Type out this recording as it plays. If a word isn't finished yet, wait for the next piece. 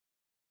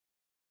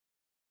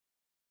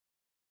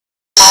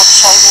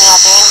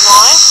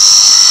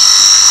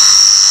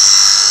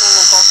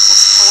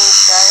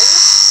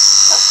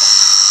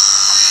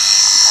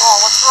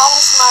What's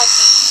wrong,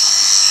 Smokey?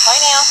 Lay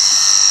down.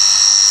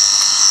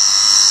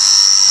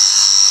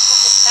 Look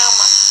at how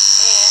much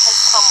hair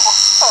has come off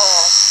her.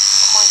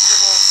 Oh my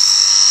goodness.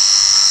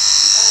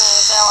 And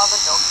there's our other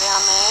dog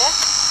down there.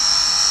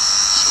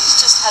 She's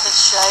just had a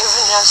shave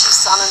and now she's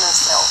sunning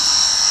herself.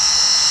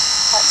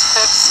 That's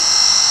Pepsi.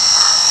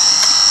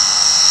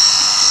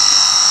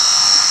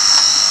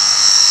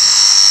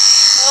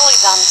 Nearly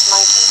done,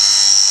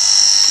 Smokey.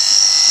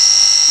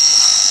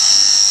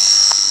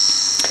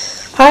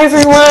 Hi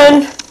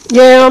everyone,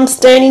 yeah, I'm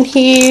standing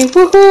here,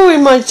 woohoo,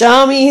 in my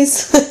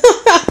jammies,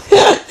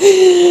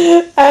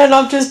 and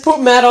I've just put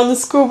Matt on the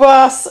school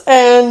bus,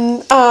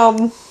 and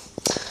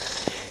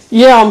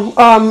yeah,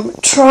 I'm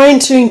trying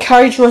to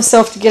encourage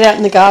myself to get out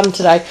in the garden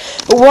today.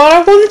 But what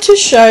I wanted to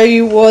show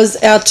you was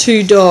our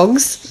two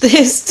dogs.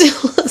 They're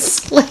still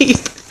asleep.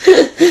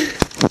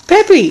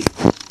 Pepsi,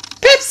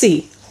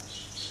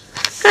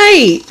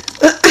 hey,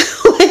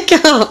 wake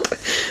up.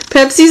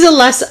 Pepsi's a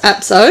Lhasa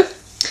Apso.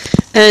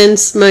 And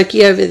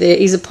Smokey over there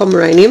is a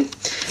Pomeranian.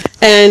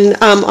 And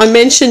I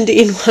mentioned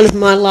in one of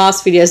my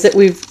last videos that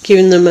we've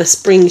given them a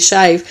spring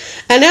shave.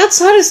 And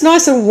outside it's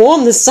nice and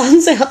warm. The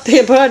sun's out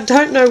there, but I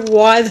don't know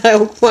why they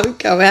won't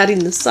go out in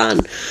the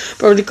sun.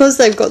 Probably because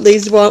they've got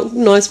these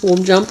nice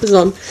warm jumpers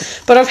on.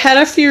 But I've had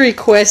a few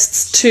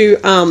requests to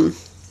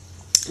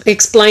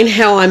explain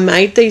how I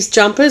made these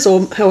jumpers,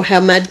 or how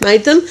Mad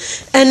made them.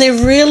 And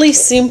they're really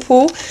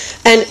simple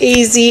and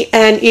easy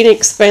and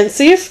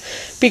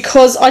inexpensive,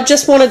 because I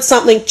just wanted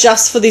something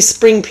just for this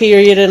spring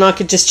period and I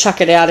could just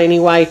chuck it out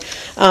anyway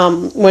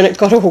when it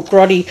got all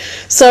grotty.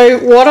 So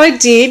what I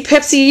did,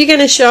 Pepsi, are you going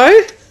to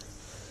show?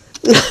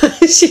 No,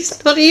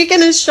 she's not. Are you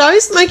going to show?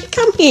 Smokey,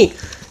 come here.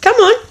 Come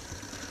on.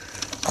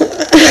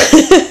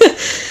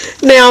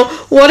 Now,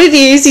 what it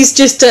is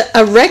just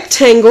a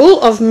rectangle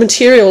of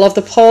material of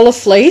the polar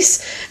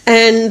fleece,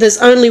 and there's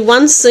only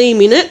one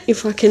seam in it.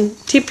 If I can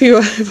tip you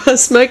over,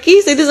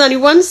 Smokey, see, there's only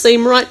one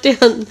seam right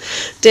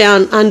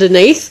down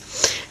underneath.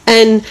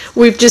 And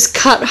we've just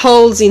cut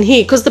holes in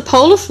here because the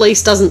polar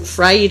fleece doesn't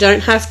fray. You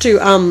don't have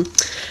to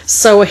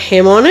sew a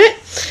hem on it.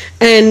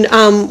 And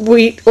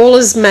all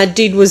as Mad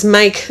did was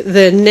make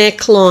the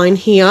neckline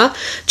here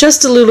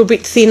just a little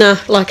bit thinner,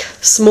 like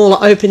smaller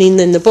opening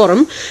than the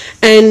bottom,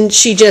 and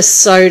she just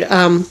sewed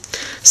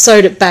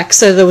it back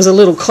so there was a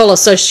little collar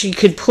so she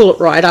could pull it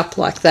right up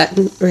like that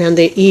around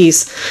their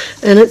ears.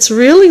 And it's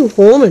really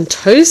warm and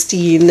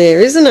toasty in there,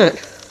 isn't it?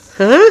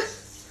 Huh?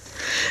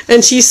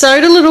 And she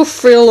sewed a little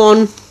frill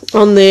on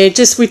there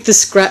just with the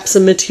scraps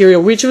of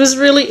material, which was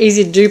really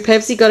easy to do.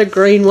 Pepsi got a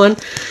green one,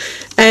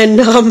 and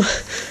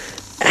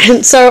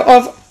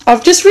so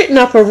I've just written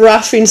up a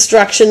rough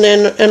instruction,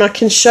 and I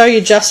can show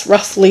you just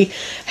roughly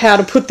how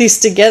to put this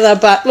together.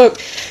 But look,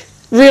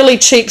 really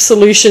cheap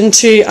solution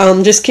to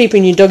just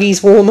keeping your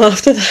doggies warm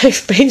after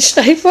they've been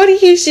shaved. What are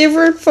you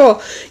shivering for?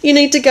 You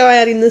need to go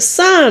out in the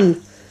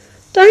sun,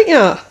 don't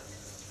you?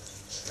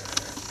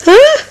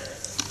 Huh?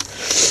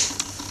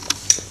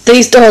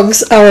 These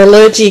dogs are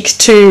allergic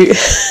to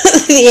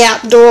the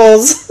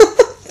outdoors.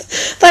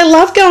 They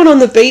love going on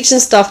the beach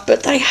and stuff,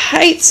 but they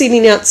hate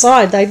sitting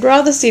outside. They'd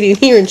rather sit in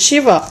here and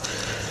shiver.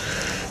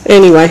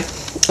 Anyway,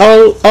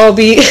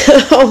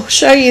 I'll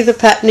show you the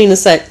pattern in a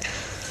sec.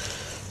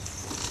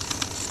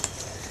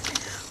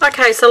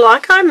 Okay, so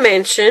like I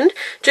mentioned,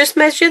 just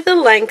measure the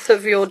length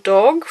of your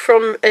dog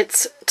from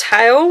its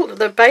tail,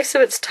 the base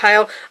of its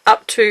tail,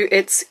 up to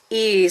its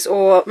ears,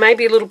 or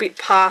maybe a little bit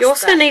past. You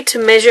also need to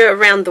measure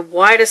around the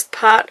widest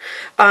part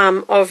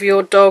of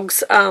your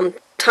dog's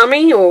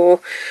tummy or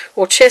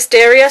chest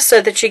area,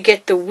 so that you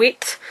get the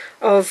width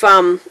of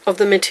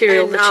the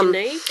material that you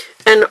need.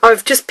 And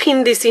I've just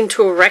pinned this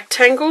into a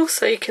rectangle,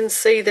 so you can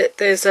see that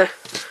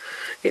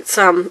it's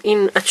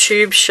in a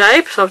tube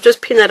shape. So I've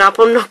just pinned that up.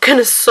 I'm not going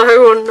to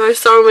sew on no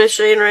sewing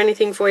machine or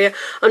anything for you.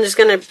 I'm just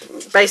going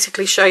to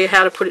basically show you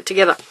how to put it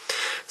together.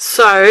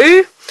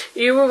 So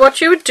what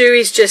you would do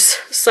is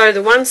just sew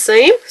the one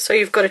seam, so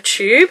you've got a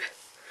tube,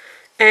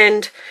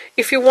 and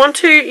if you want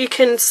to, you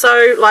can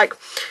sew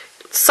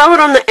it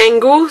on the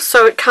angle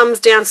so it comes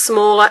down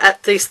smaller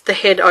at the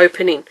head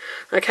opening.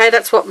 Okay,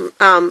 that's what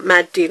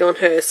Mad did on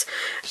hers.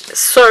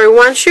 So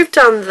once you've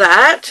done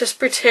that, just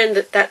pretend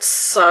that that's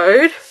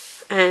sewed,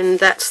 and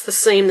that's the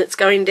seam that's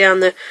going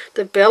down the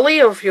belly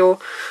of your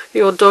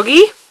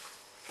doggy.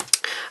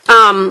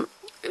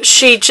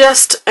 She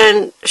just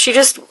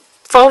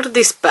folded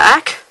this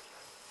back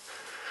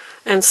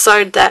and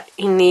sewed that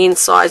in the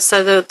inside,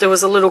 so that there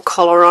was a little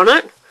collar on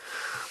it,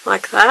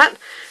 like that.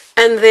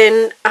 And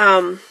then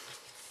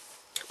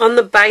on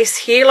the base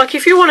here, like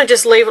if you want to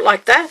just leave it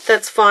like that,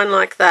 that's fine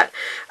like that.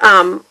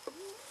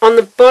 On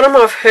the bottom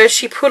of her,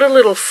 she put a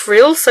little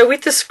frill. So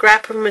with the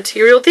scrap of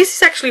material, this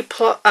is actually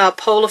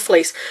polar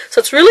fleece, so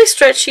it's really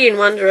stretchy in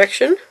one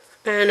direction,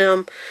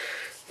 and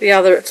the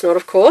other it's not,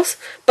 of course.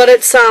 But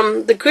it's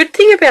the good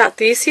thing about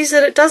this is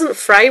that it doesn't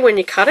fray when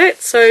you cut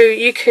it, so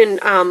you can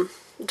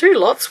do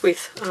lots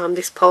with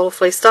this polar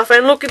fleece stuff.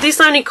 And look,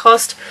 this only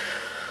cost,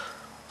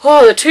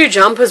 the two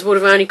jumpers would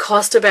have only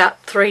cost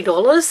about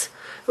 $3.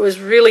 It was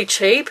really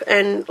cheap,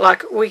 and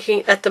like we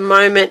can at the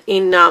moment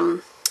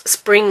in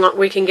spring, like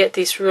we can get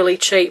this really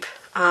cheap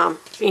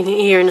in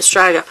here in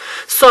Australia.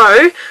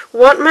 So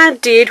what Mad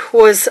did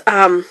was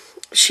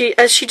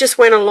as she just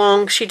went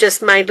along, she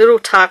just made little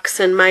tucks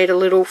and made a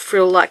little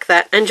frill like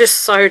that, and just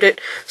sewed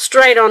it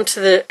straight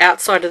onto the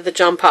outside of the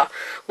jumper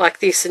like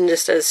this. And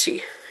just as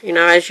she, you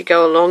know, as you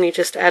go along, you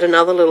just add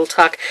another little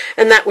tuck,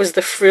 and that was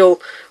the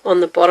frill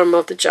on the bottom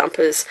of the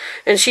jumpers.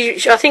 And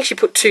I think she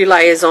put 2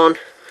 layers on,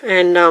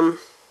 and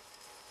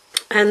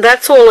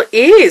that's all it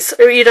is.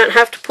 You don't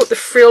have to put the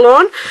frill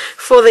on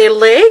for their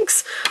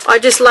legs. I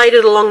just laid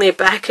it along their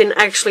back and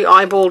actually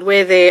eyeballed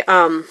where their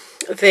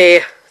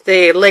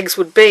legs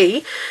would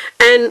be.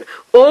 And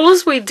all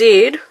as we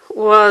did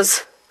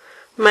was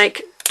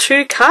make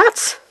 2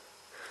 cuts,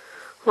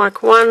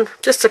 like one,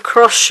 just a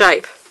cross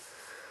shape.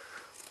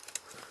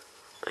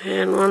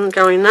 And one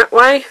going that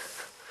way.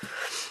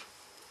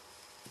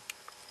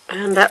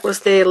 And that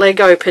was their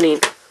leg opening.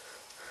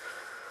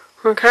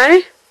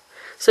 Okay?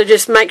 So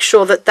just make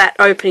sure that that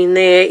opening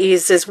there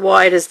is as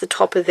wide as the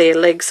top of their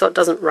leg, so it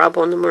doesn't rub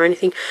on them or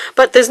anything.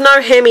 But there's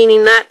no hemming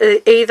in that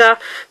either,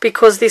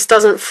 because this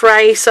doesn't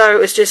fray. So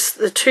it's just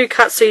the 2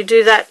 cuts. So you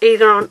do that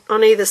either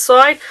on either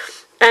side,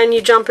 and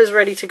your jumper's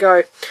ready to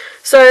go.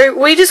 So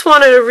we just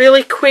wanted a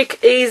really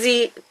quick,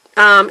 easy,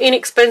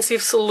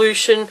 inexpensive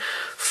solution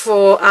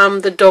for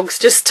the dogs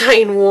just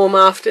staying warm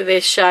after their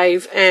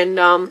shave. And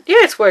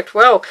yeah, it's worked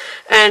well.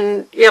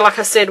 And yeah, like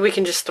I said, we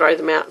can just throw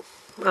them out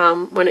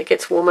when it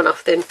gets warm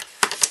enough then.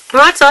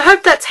 Alright, so I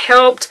hope that's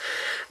helped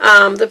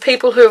the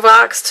people who have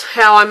asked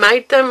how I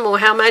made them, or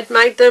how Mad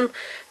made them.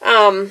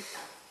 Yeah,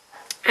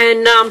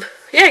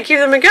 give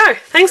them a go.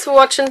 Thanks for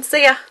watching.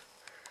 See ya.